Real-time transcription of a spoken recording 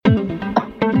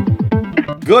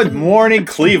Good morning,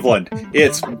 Cleveland.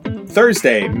 It's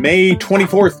Thursday, May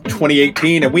 24th,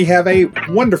 2018, and we have a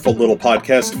wonderful little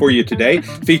podcast for you today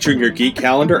featuring your geek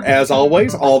calendar. As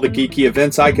always, all the geeky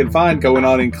events I can find going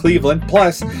on in Cleveland.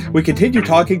 Plus, we continue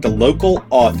talking to local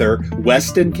author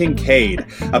Weston Kincaid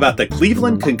about the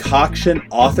Cleveland Concoction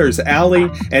Author's Alley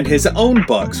and his own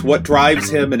books, what drives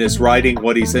him in his writing,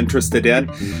 what he's interested in.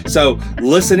 So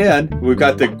listen in. We've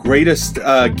got the greatest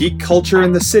geek culture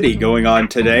in the city going on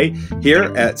today here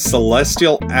at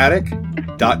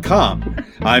celestialattic.com.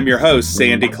 I'm your host,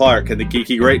 Sandy Clark, and the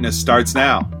geeky greatness starts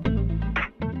now.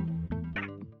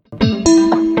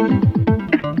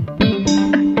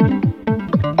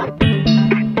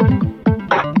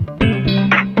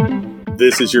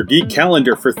 This is your geek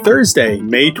calendar for Thursday,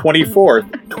 May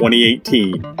 24th,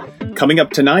 2018. Coming up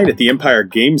tonight at the Empire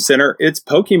Game Center, it's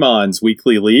Pokemon's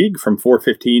Weekly League from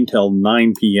 4:15 till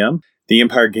 9 p.m. The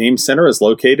Empire Game Center is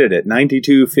located at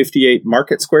 9258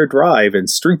 Market Square Drive in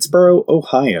Streetsboro,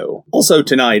 Ohio. Also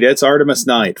tonight, it's Artemis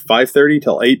Night, 5:30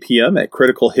 till 8 p.m. at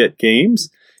Critical Hit Games.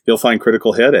 You'll find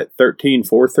Critical Hit at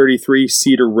 13433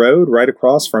 Cedar Road, right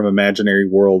across from Imaginary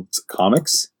Worlds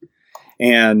Comics.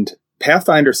 And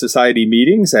Pathfinder Society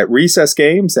meetings at Recess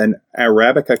Games and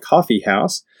Arabica Coffee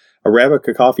House.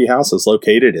 Arabica Coffee House is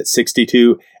located at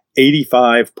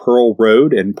 6285 Pearl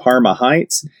Road in Parma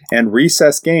Heights, and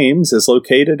Recess Games is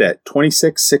located at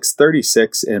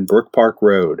 26636 in Brook Park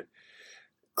Road.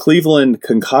 Cleveland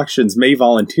Concoction's May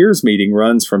Volunteers meeting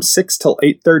runs from 6 till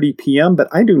 8:30 p.m., but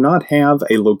I do not have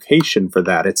a location for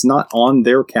that. It's not on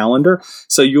their calendar,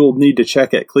 so you'll need to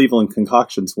check at Cleveland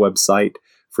Concoction's website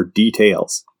for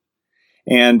details.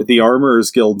 And the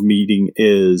Armorers Guild meeting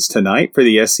is tonight for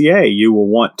the SCA. You will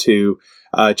want to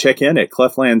check in at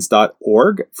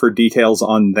cleflands.org for details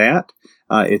on that.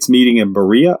 It's meeting in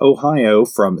Berea, Ohio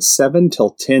from 7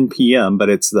 till 10 p.m., but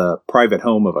it's the private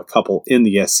home of a couple in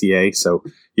the SCA, so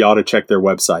you ought to check their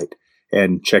website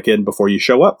and check in before you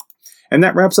show up. And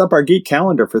that wraps up our geek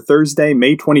calendar for Thursday,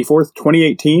 May 24th,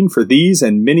 2018. For these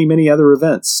and many, many other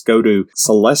events, go to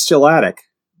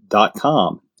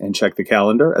celestialattic.com and check the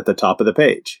calendar at the top of the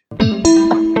page.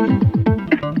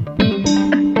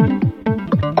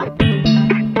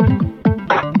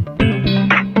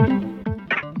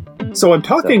 So I'm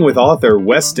talking with author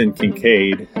Weston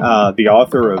Kincaid, the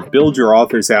author of Build Your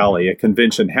Author's Alley, a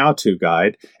convention how-to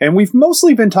guide. And we've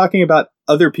mostly been talking about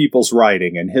other people's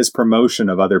writing and his promotion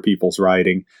of other people's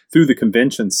writing through the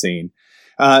convention scene.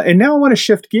 And now I want to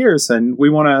shift gears and we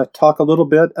want to talk a little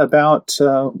bit about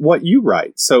what you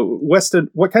write. So Weston,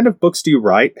 what kind of books do you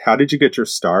write? How did you get your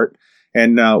start?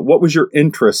 And what was your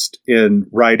interest in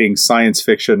writing science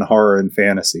fiction, horror, and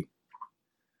fantasy?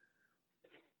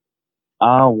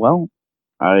 Well,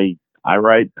 I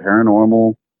write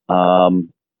paranormal.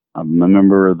 I'm a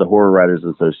member of the Horror Writers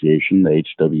Association, the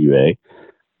HWA,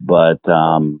 but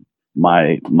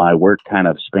my work kind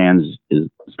of spans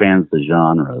the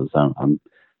genres. I'm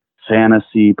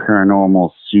fantasy,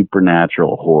 paranormal,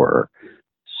 supernatural, horror.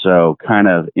 So kind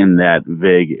of in that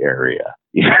vague area.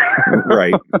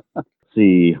 Right.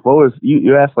 See, what was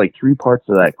you asked like three parts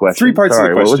of that question. Three parts of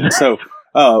the question. So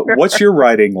what's your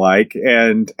writing like,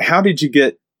 and how did you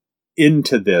get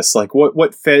into this? Like,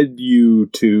 what fed you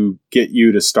to get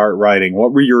you to start writing?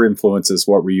 What were your influences?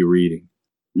 What were you reading?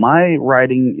 My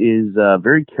writing is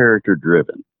very character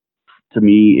driven. To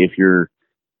me, if you're,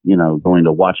 going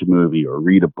to watch a movie or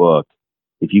read a book,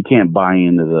 if you can't buy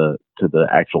into the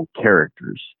actual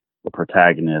characters, the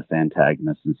protagonists,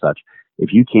 antagonists, and such,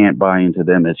 if you can't buy into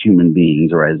them as human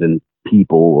beings or as in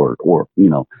people or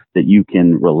that you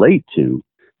can relate to,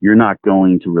 you're not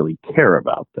going to really care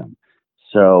about them.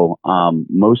 So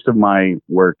most of my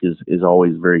work is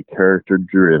always very character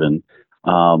driven.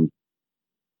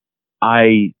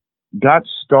 I got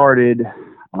started,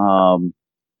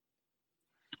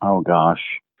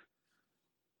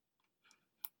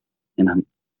 in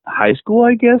high school,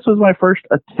 I guess, was my first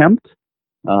attempt.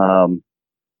 I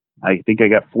think I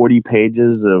got 40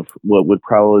 pages of what would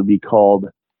probably be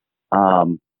called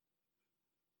fan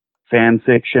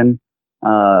fiction.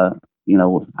 It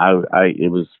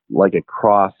was like a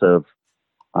cross of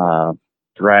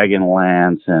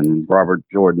Dragonlance and Robert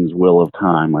Jordan's Wheel of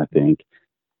Time, I think,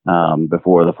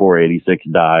 before the 486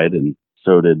 died, and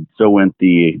so went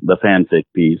the fanfic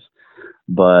piece.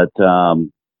 But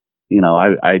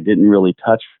I didn't really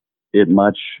touch it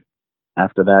much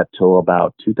after that till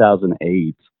about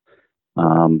 2008.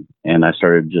 And I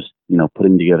started just,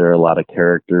 putting together a lot of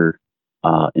character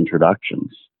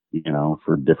introductions,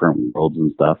 for different worlds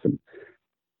and stuff. And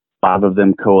 5 of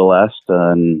them coalesced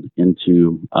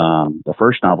into the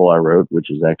first novel I wrote, which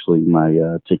is actually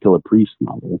my Titular Priest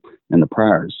novel in the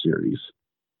Priors series.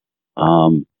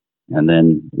 And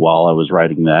then while I was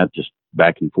writing that, just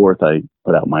back and forth, I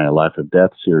put out my Life of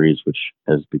Death series, which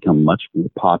has become much more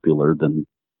popular than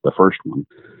the first one.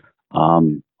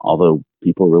 Although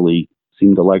people really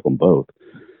seem to like them both.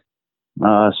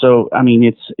 So, I mean,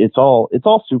 it's all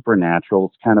supernatural.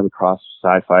 It's kind of across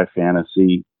sci-fi,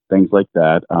 fantasy, things like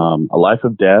that. A Life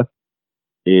of Death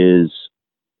is,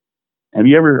 have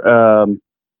you ever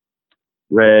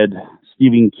read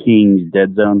Stephen King's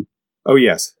Dead Zone? Oh,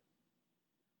 yes.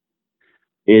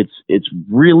 It's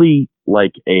really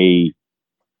like a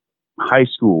high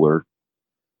schooler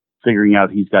figuring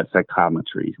out he's got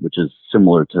psychometry, which is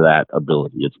similar to that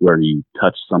ability. It's where you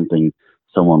touch something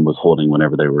someone was holding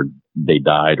whenever they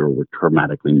died or were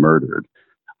traumatically murdered.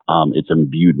 It's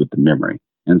imbued with the memory.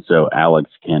 And so Alex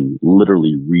can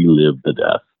literally relive the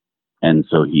death. And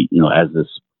so he, as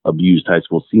this abused high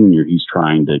school senior, he's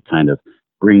trying to kind of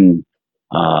bring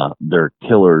their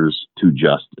killers to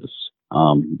justice.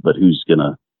 But who's going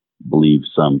to believe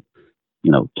some,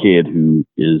 kid who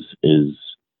is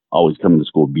always coming to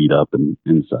school beat up and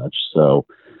such. So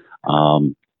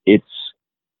it's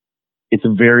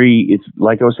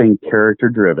like I was saying, character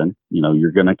driven.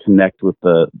 You're going to connect with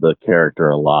the character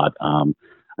a lot.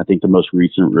 I think the most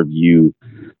recent review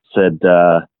said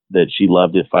that she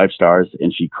loved it 5 stars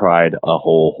and she cried a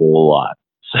whole lot.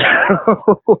 So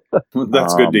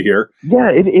that's good to hear. Yeah,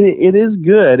 it is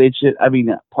good. It's just,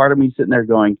 part of me sitting there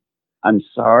going, I'm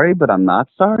sorry, but I'm not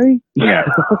sorry. Yeah.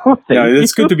 Yeah,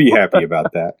 it's good to be happy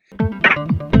about that.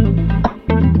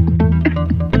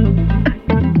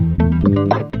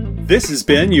 This has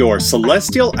been your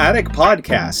Celestial Attic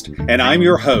podcast, and I'm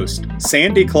your host,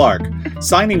 Sandy Clark,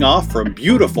 signing off from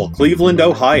beautiful Cleveland,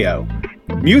 Ohio.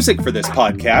 Music for this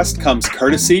podcast comes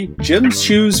courtesy Jim's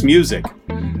Shoes Music,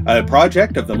 a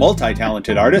project of the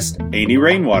multi-talented artist Amy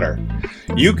Rainwater.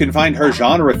 You can find her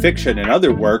genre fiction and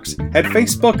other works at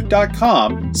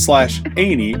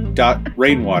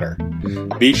facebook.com/Amy.Rainwater.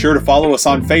 Be sure to follow us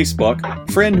on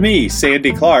Facebook, friend me,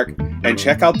 Sandy Clark, and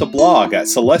check out the blog at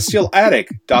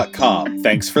celestialattic.com.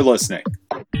 Thanks for listening.